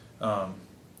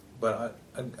 But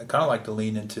I kind of like to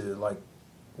lean into, like,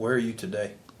 where are you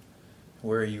today?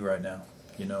 Where are you right now?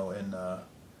 And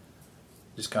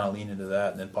just kind of lean into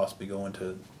that, and then possibly go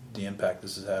into the impact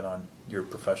this has had on your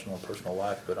professional and personal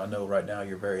life. But I know right now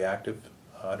you're very active.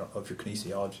 I don't know if your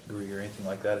kinesiology degree or anything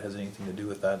like that has anything to do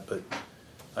with that, but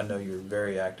I know you're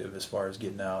very active as far as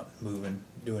getting out, moving,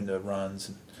 doing the runs,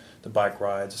 and the bike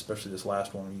rides, especially this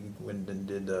last one. You went and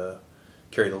did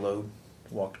carry the load,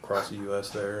 walked across the U.S.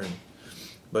 there.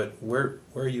 But where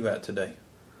are you at today?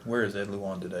 Where is Ed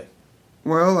Luan today?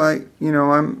 Well,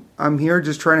 I'm here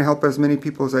just trying to help as many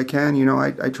people as I can.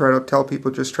 I try to tell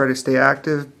people just try to stay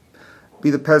active,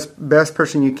 be the best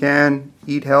person you can,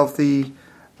 eat healthy,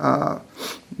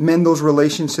 mend those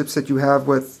relationships that you have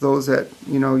with those that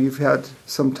you've had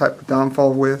some type of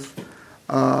downfall with,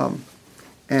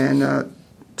 and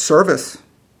service.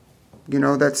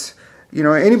 That's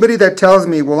anybody that tells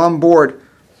me, well, I'm bored.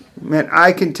 Man,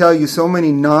 I can tell you so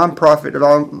many non-profit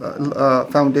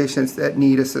foundations that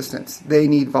need assistance. They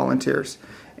need volunteers.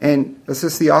 And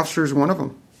Assist the Officer is one of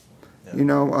them.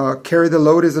 Yeah. Carry the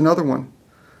Load is another one.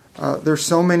 There's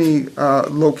so many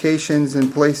locations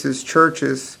and places,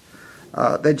 churches,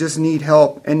 that just need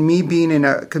help. And me being in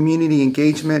a community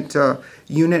engagement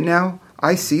unit now,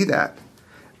 I see that.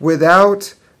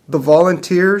 Without the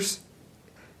volunteers,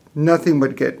 nothing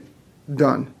would get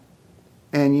done.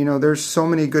 And, there's so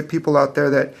many good people out there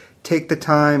that take the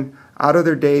time out of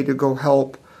their day to go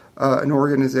help an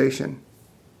organization.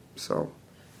 So,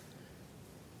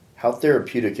 how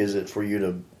therapeutic is it for you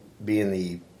to be in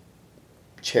the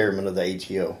chairman of the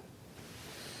ATO?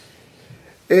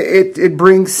 It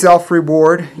brings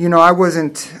self-reward.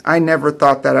 I never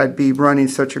thought that I'd be running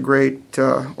such a great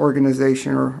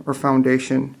organization or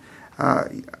foundation.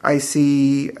 I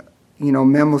see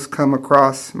memos come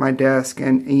across my desk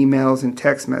and emails and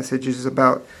text messages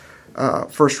about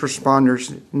first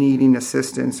responders needing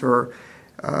assistance, or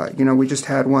we just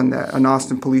had an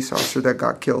Austin police officer that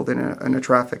got killed in a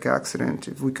traffic accident.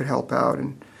 If we could help out,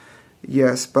 and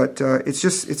yes, but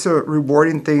it's a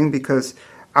rewarding thing because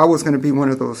I was going to be one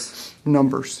of those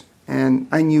numbers, and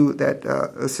I knew that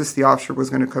Assist the Officer was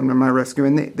going to come to my rescue,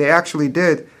 and they actually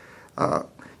did. I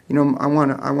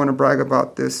want to brag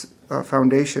about this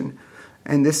foundation.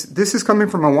 And this is coming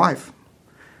from my wife.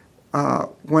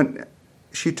 When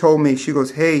she told me, she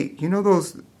goes, "Hey,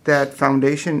 that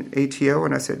foundation ATO?"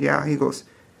 And I said, "Yeah." He goes,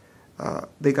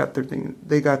 "They got their thing.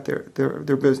 They got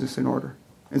their business in order."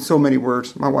 In so many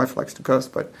words, my wife likes to cuss,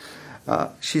 but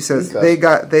she says they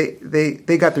got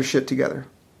their shit together.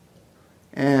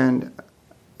 And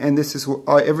this is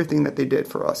everything that they did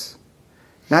for us,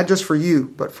 not just for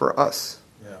you, but for us.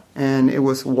 Yeah. And it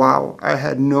was wow. I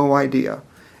had no idea.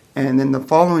 And then the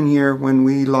following year, when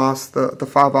we lost the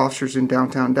 5 officers in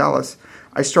downtown Dallas,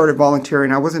 I started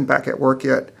volunteering. I wasn't back at work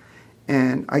yet.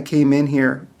 And I came in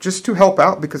here just to help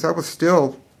out because I was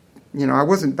still, I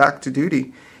wasn't back to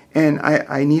duty. And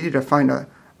I needed to find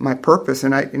my purpose,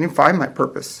 and I didn't find my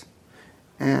purpose.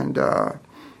 And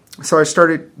so I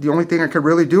started, the only thing I could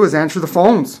really do is answer the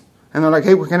phones. And they're like,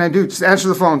 "Hey, what can I do?" Just answer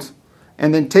the phones.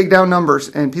 And then take down numbers.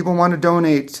 And people want to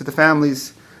donate to the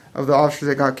families of the officers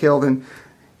that got killed.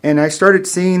 And I started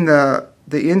seeing the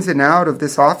ins and out of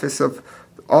this office, of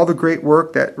all the great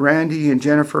work that Randy and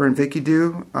Jennifer and Vicky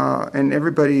do, and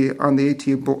everybody on the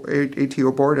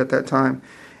ATO board at that time.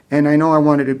 And I know I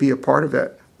wanted to be a part of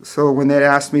it. So when they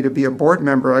asked me to be a board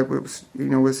member, I was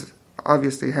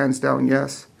obviously hands down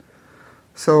yes.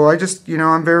 So I just,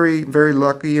 I'm very, very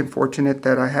lucky and fortunate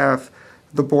that I have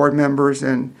the board members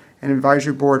and an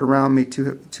advisory board around me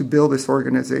to build this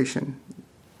organization,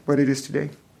 what it is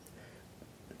today.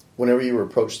 Whenever you were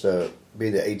approached to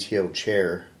be the ATO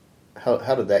chair, how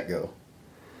did that go?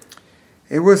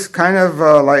 It was kind of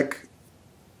I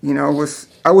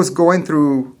was going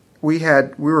through. We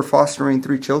were fostering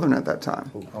 3 children at that time.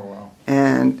 Oh wow!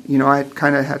 And I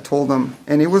kind of had told them,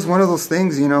 and it was one of those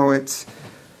things. We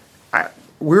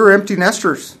were empty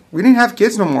nesters. We didn't have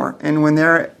kids no more. And when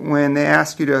they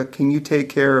ask you can you take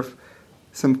care of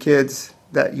some kids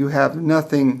that you have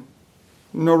nothing,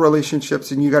 no relationships,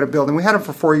 and you got to build. And we had them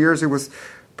for 4 years. It was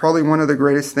probably one of the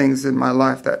greatest things in my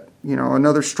life. That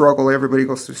another struggle. Everybody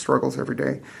goes through struggles every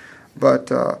day,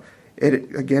 but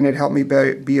it helped me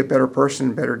be a better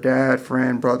person, better dad,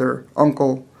 friend, brother,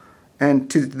 uncle, and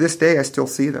to this day I still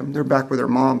see them. They're back with their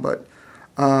mom, but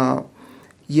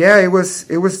yeah, it was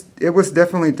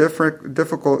definitely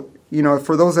difficult. You know,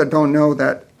 for those that don't know,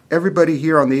 that everybody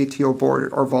here on the ATO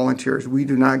board are volunteers. We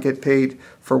do not get paid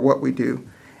for what we do,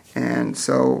 and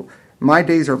so my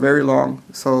days are very long.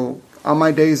 So on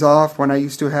my days off, when I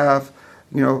used to have,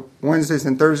 you know, Wednesdays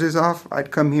and Thursdays off,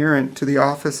 I'd come here and to the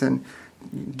office and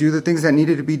do the things that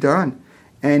needed to be done.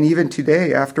 And even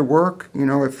today, after work, you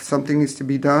know, if something needs to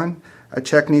be done, a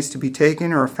check needs to be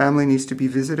taken, or a family needs to be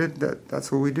visited,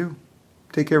 that's what we do.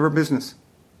 Take care of our business.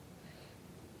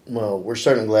 Well, we're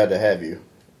certainly glad to have you.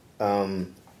 I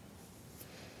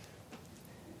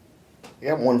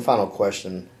got one final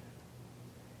question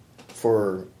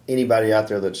for anybody out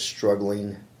there that's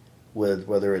struggling with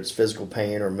whether it's physical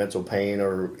pain or mental pain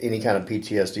or any kind of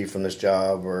PTSD from this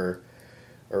job or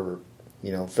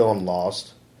you know, feeling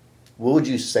lost. What would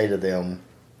you say to them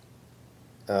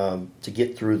to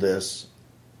get through this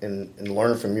and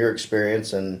learn from your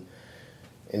experience and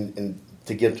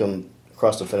to get them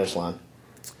across the finish line?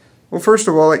 Well, first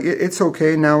of all, it's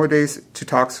okay nowadays to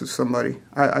talk to somebody.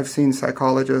 I've seen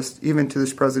psychologists, even to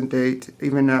this present date,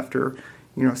 even after,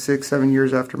 you know, 6-7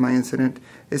 years after my incident,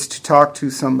 is to talk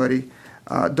to somebody.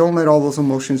 Don't let all those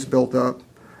emotions build up.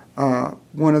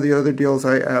 One of the other deals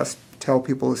I tell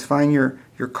people is find your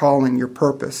calling, your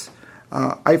purpose.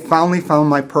 I finally found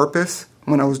my purpose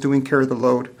when I was doing Carry the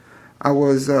Load.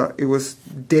 It was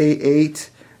day 8,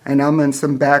 and I'm in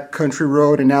some back country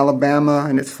road in Alabama,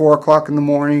 and it's 4 o'clock in the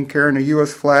morning, carrying a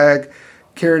U.S. flag,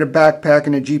 carrying a backpack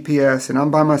and a GPS, and I'm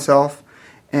by myself,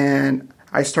 and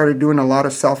I started doing a lot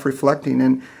of self-reflecting,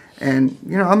 and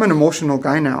you know, I'm an emotional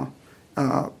guy now,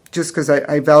 just because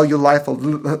I value life a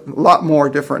lot more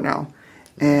different now.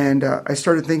 And I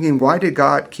started thinking, why did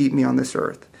God keep me on this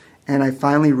earth? And I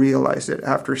finally realized it.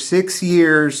 After 6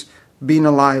 years being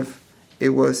alive, it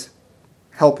was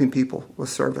helping people with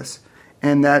service.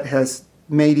 And that has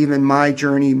made even my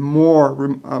journey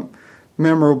more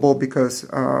memorable because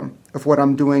of what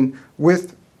I'm doing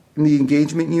with the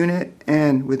engagement unit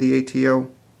and with the ATO.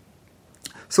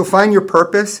 So find your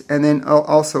purpose, and then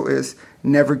also is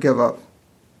never give up.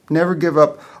 Never give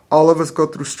up. All of us go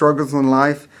through struggles in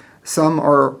life. Some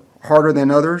are harder than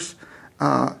others.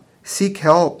 Seek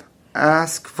help.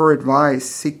 Ask for advice.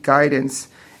 Seek guidance.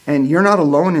 And you're not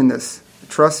alone in this.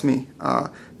 Trust me.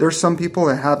 There's some people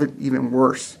that have it even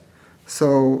worse.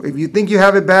 So if you think you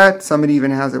have it bad, somebody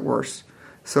even has it worse.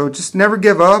 So just never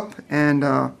give up and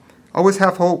always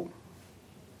have hope.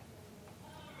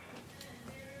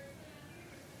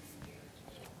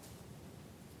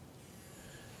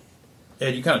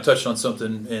 Ed, you kind of touched on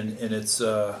something, and it's,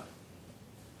 I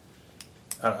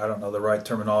don't know the right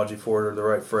terminology for it or the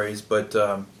right phrase, but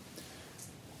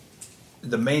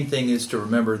the main thing is to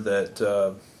remember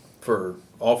that for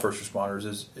all first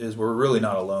responders is we're really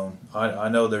not alone. I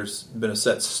know there's been a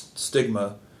set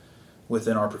stigma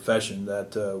within our profession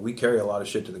that we carry a lot of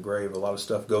shit to the grave. A lot of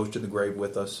stuff goes to the grave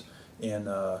with us, and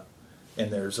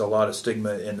there's a lot of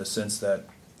stigma in the sense that,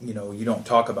 you know, you don't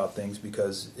talk about things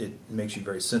because it makes you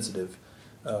very sensitive.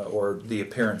 Or the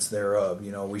appearance thereof.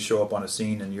 You know, we show up on a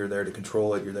scene and you're there to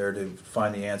control it, you're there to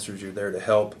find the answers, you're there to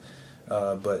help,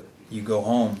 but you go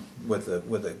home with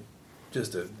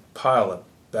just a pile of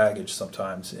baggage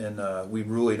sometimes, and we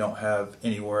really don't have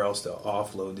anywhere else to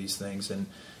offload these things, and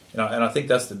I think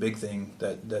that's the big thing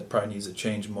that probably needs to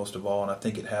change most of all, and I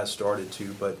think it has started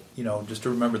to, but you know, just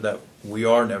to remember that we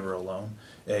are never alone,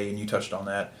 A, and you touched on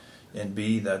that, and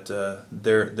B, that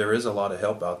there is a lot of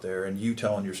help out there, and you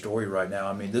telling your story right now,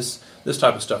 I mean, this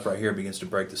type of stuff right here begins to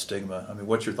break the stigma. I mean,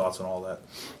 what's your thoughts on all that?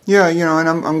 Yeah, you know, and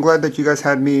I'm glad that you guys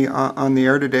had me on the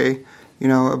air today, you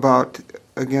know, about,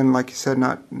 again, like you said,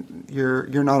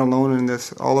 you're not alone in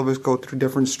this. All of us go through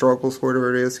different struggles,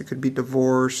 whatever it is. It could be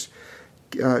divorce,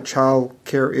 child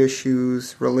care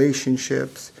issues,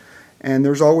 relationships, and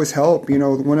there's always help. You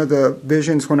know, one of the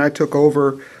visions when I took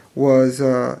over was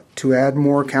to add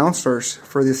more counselors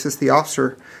for the assist the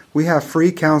officer. We have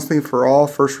free counseling for all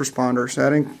first responders.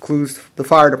 That includes the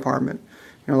fire department.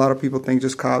 You know, a lot of people think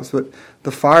just cops, but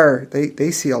the fire,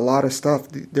 they see a lot of stuff.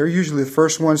 They're usually the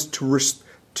first ones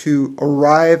to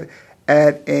arrive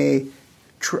at an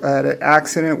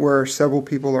accident where several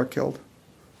people are killed.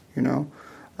 You know,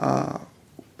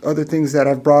 other things that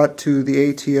I've brought to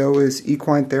the ATO is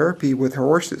equine therapy with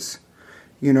horses.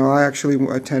 You know, I actually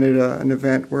attended an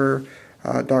event where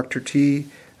Dr. T,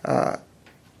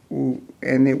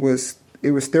 and it was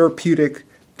therapeutic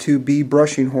to be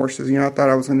brushing horses. You know, I thought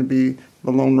I was going to be the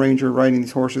Lone Ranger riding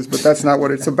these horses, but that's not what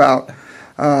it's about.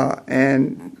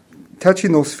 And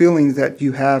touching those feelings that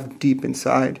you have deep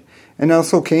inside. And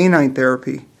also canine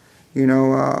therapy.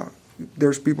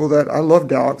 There's people that, I love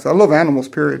dogs, I love animals,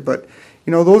 period, but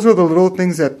those are the little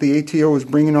things that the ATO is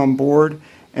bringing on board.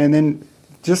 And then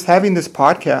just having this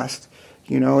podcast,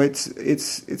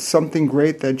 it's something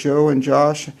great that Joe and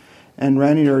Josh and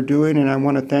Randy are doing, and I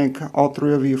want to thank all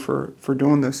three of you for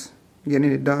doing this,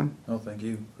 getting it done. Oh, thank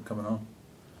you for coming on.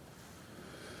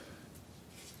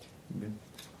 Good.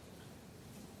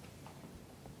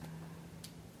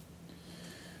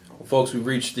 Well, folks, we've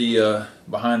reached the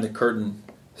behind the curtain,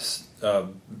 the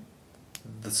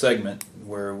segment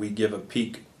where we give a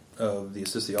peek of the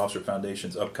Assist the Officer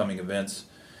Foundation's upcoming events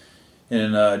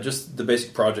and just the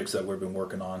basic projects that we've been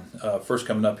working on. First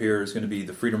coming up here is going to be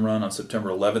the Freedom Run on September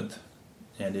 11th,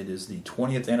 and it is the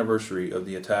 20th anniversary of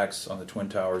the attacks on the Twin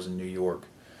Towers in New York.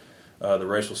 The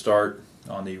race will start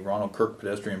on the Ronald Kirk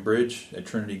Pedestrian Bridge at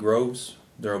Trinity Groves.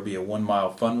 There will be a 1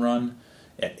 mile fun run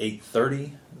at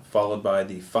 8:30, followed by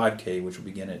the 5K, which will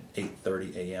begin at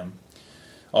 8:30 a.m.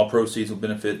 All proceeds will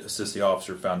benefit Assist the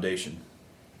Officer Foundation.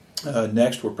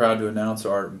 Next, we're proud to announce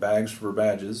our Bags for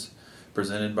Badges,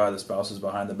 presented by the Spouses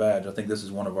Behind the Badge. I think this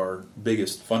is one of our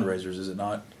biggest fundraisers, is it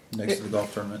not? Next to the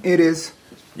golf tournament. It is.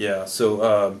 Yeah.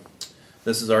 So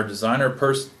this is our designer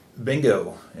purse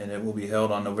bingo, and it will be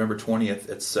held on November 20th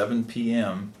at 7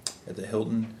 p.m. at the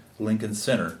Hilton Lincoln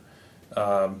Center.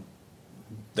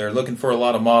 They're looking for a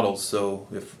lot of models, so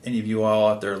if any of you all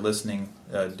out there listening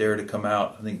dare to come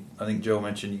out, I think Joe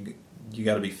mentioned you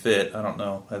got to be fit. I don't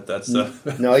know if that's no.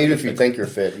 Even if you think you're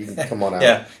fit, you can come on out.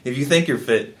 Yeah, if you think you're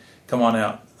fit, come on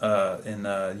out,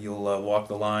 and you'll walk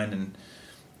the line and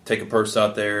take a purse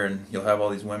out there, and you'll have all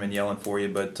these women yelling for you.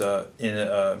 But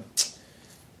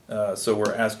so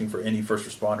we're asking for any first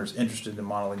responders interested in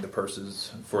modeling the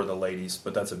purses for the ladies.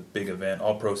 But that's a big event.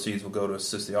 All proceeds will go to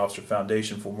Assist the Officer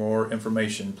Foundation. For more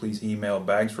information, please email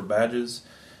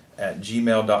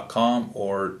bagsforbadges@gmail.com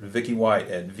or Vicky White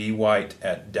at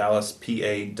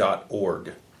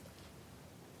vwhite@dallaspa.org.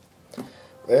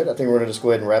 Ed, I think we're going to just go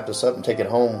ahead and wrap this up and take it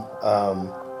home.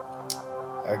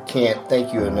 I can't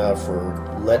thank you enough for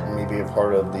letting me be a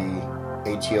part of the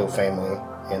ATO family,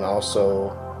 and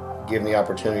also giving the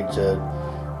opportunity to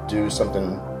do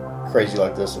something crazy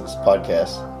like this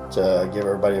podcast, to give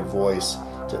everybody a voice,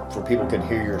 for people can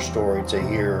hear your story, to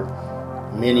hear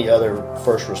many other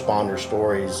first responder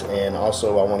stories. And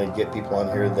also I want to get people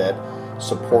on here that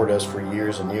support us for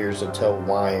years and years to tell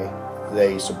why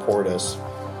they support us,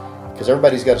 because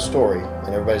everybody's got a story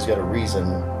and everybody's got a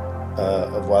reason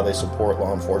of why they support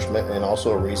law enforcement, and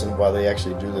also a reason why they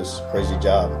actually do this crazy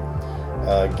job.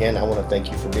 Again, I want to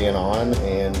thank you for being on,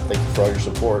 and thank you for all your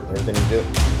support and everything you do.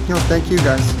 Thank you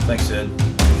guys. Thanks, Ed.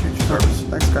 Appreciate your service.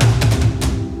 Thanks, guys.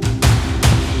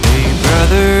 Hey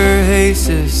brother, hey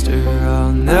sister,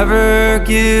 I'll never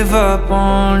give up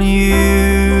on you.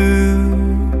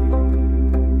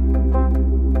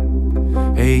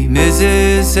 Hey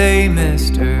Mrs., hey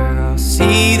mister, I'll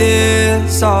see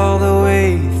this all the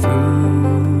way through.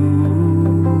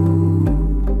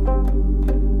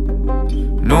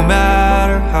 No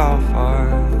matter how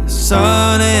far the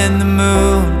sun and the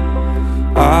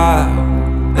moon, I'll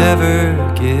never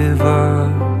give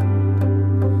up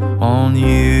on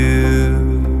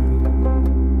you.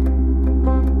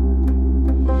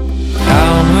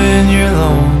 Down when you're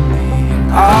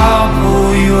lonely, I'll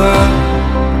pull you up.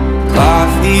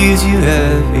 Life leaves you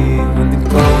heavy when the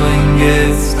going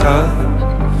gets tough.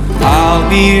 I'll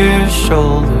be your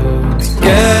shoulder,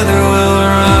 together we'll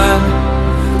run.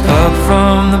 Up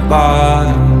from the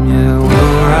bottom, yeah,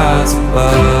 we'll rise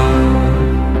above.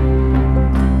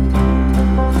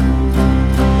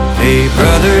 Hey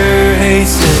brother, hey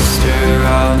sister,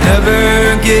 I'll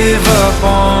never give up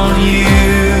on you.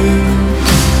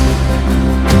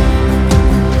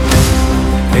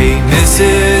 Hey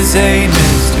Mrs., hey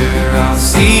mister, I'll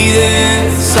see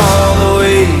this all the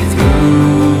way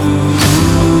through.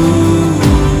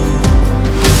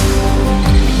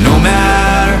 No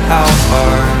matter how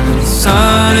far the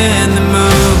sun and the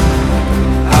moon,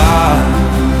 I'll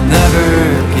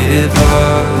never give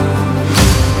up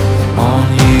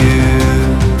on you.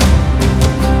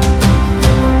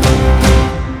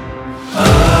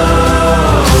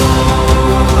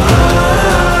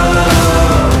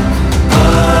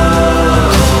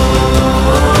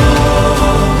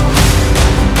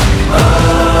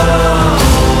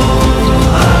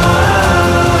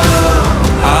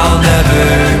 I'll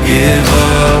never give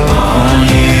up on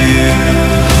you.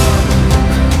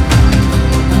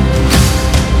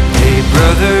 Hey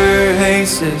brother, hey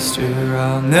sister,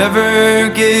 I'll never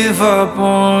give up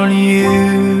on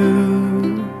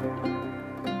you.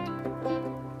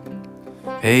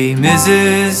 Hey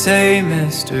Mrs., hey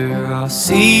mister, I'll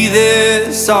see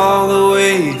this all the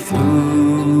way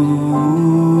through.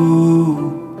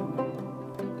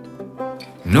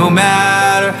 No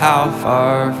matter how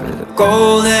far, for the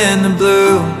gold and the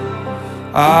blue,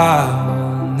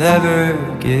 I'll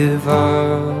never give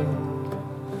up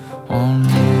on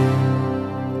you.